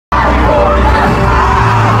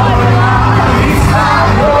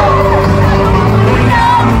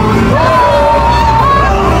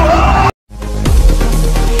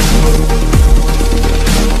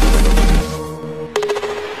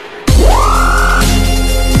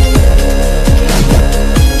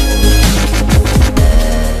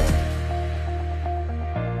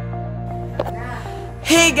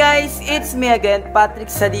it's me again,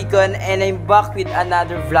 Patrick Salikon, and I'm back with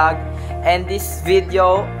another vlog. And this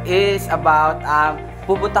video is about,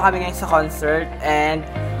 pupunta kami ngayon sa concert. And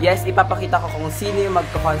yes, ipapakita ko kung sino yung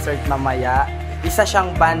magko-concert mamaya. Isa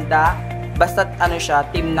siyang banda, basta't ano siya,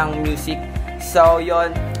 team ng music. So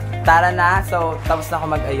yon, tara na. So tapos na ako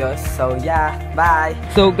mag-ayos. So yeah, bye!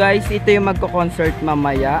 So guys, ito yung magko-concert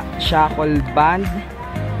mamaya, SIAKOL Band.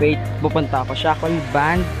 Wait, pupunta ako, SIAKOL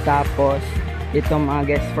Band. Tapos itong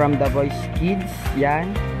mga guests from The Voice Kids, yan.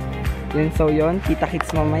 Yun, so yun, kita-kits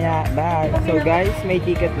mamaya. Bye! So guys, may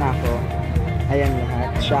ticket na ako. Ayan lahat,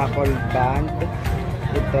 SIAKOL Band.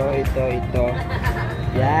 Ito.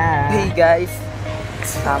 Yeah! Hey guys!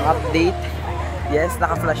 Update. Yes,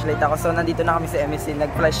 naka-flashlight ako. So nandito na kami sa MSC.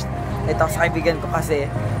 Nag-flash light ako sa kaibigan ko kasi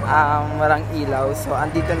walang ilaw. So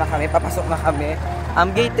andito na kami, papasok na kami.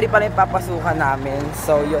 Gate 3 pala yung papasukan namin.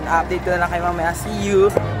 So yun, update ko na lang kayo mamaya. See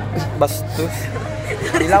you! Bastos.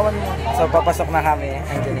 Ilawan mo. So papasok na kami.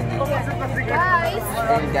 Andiyan na guys.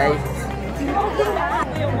 And guys.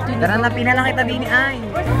 Tara na, pinalang kita bini ay.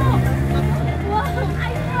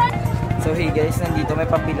 So hey guys, nandito may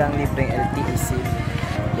papilang libreng LTEC.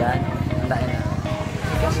 Yan. Andain na.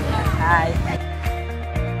 Hi.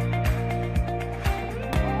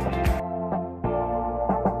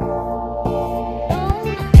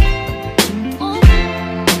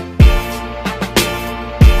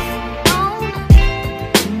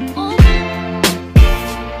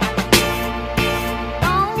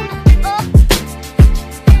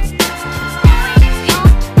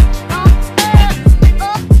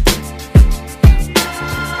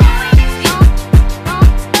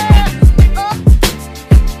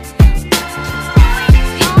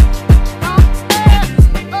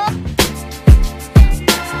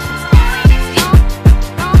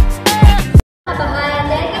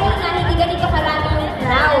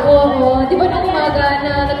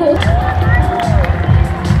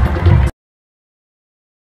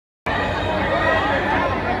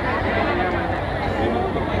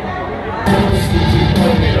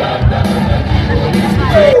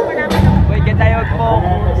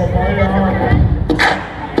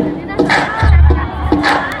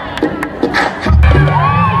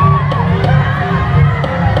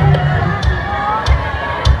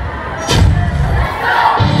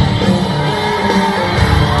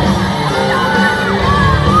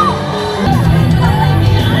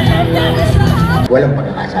 Walang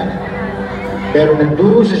pagkakasala. Pero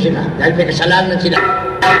nagdurusa sila dahil may kasalanan sila.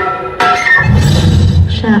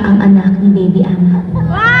 Siya ang anak ni Baby Ama.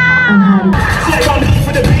 Ang hari.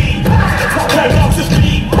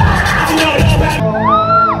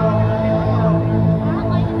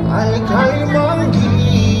 Ay kay manggilin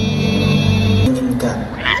ka.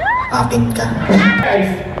 Akin ka.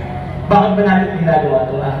 Guys, bakit ba natin ginagawa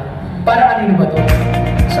ito? Para kanino ba ito?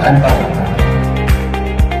 Saan pa?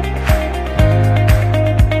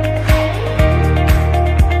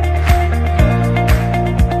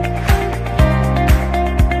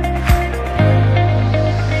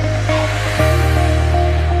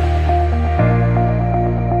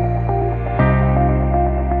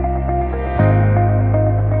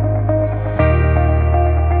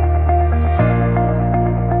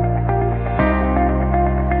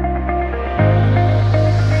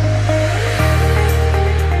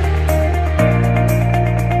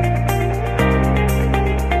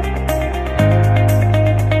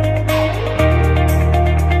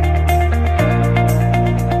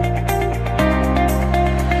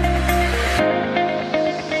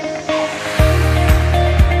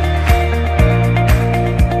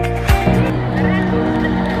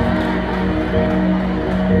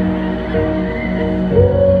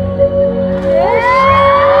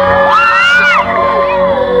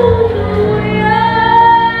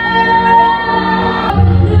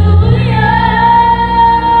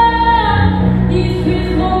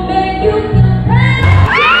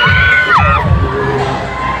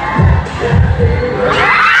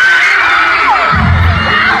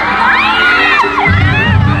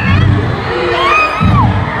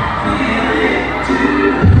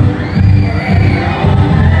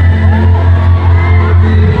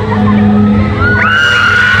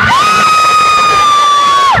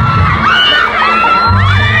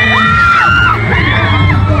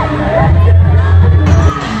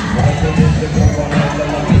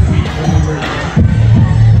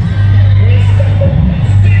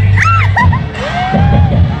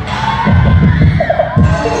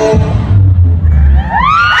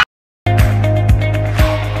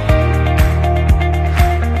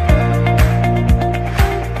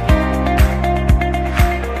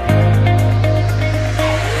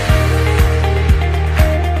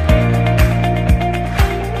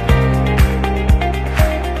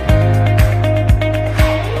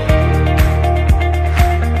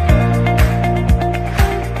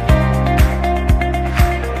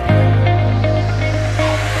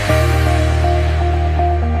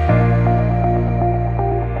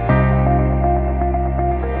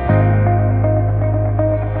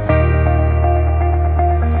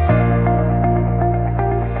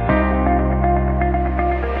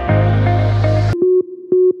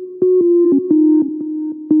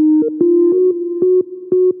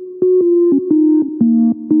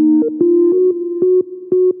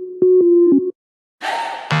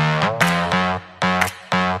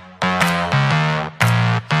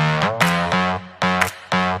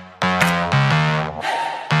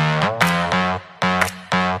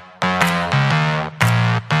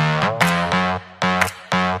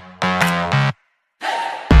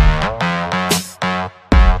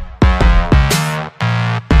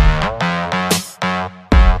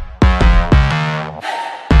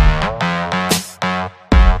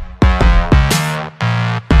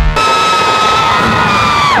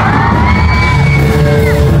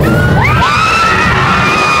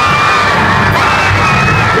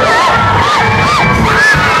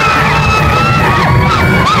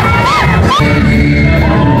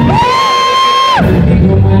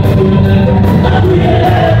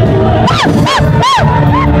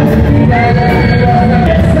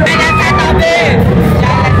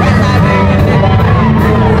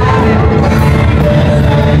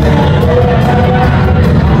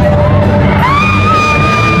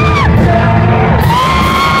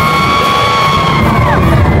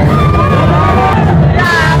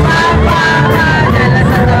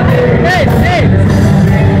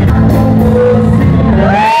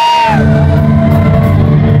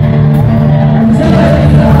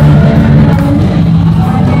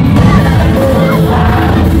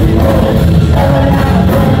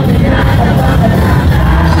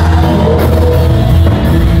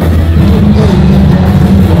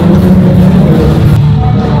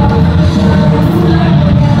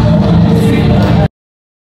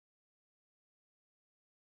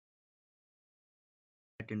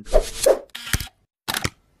 second row.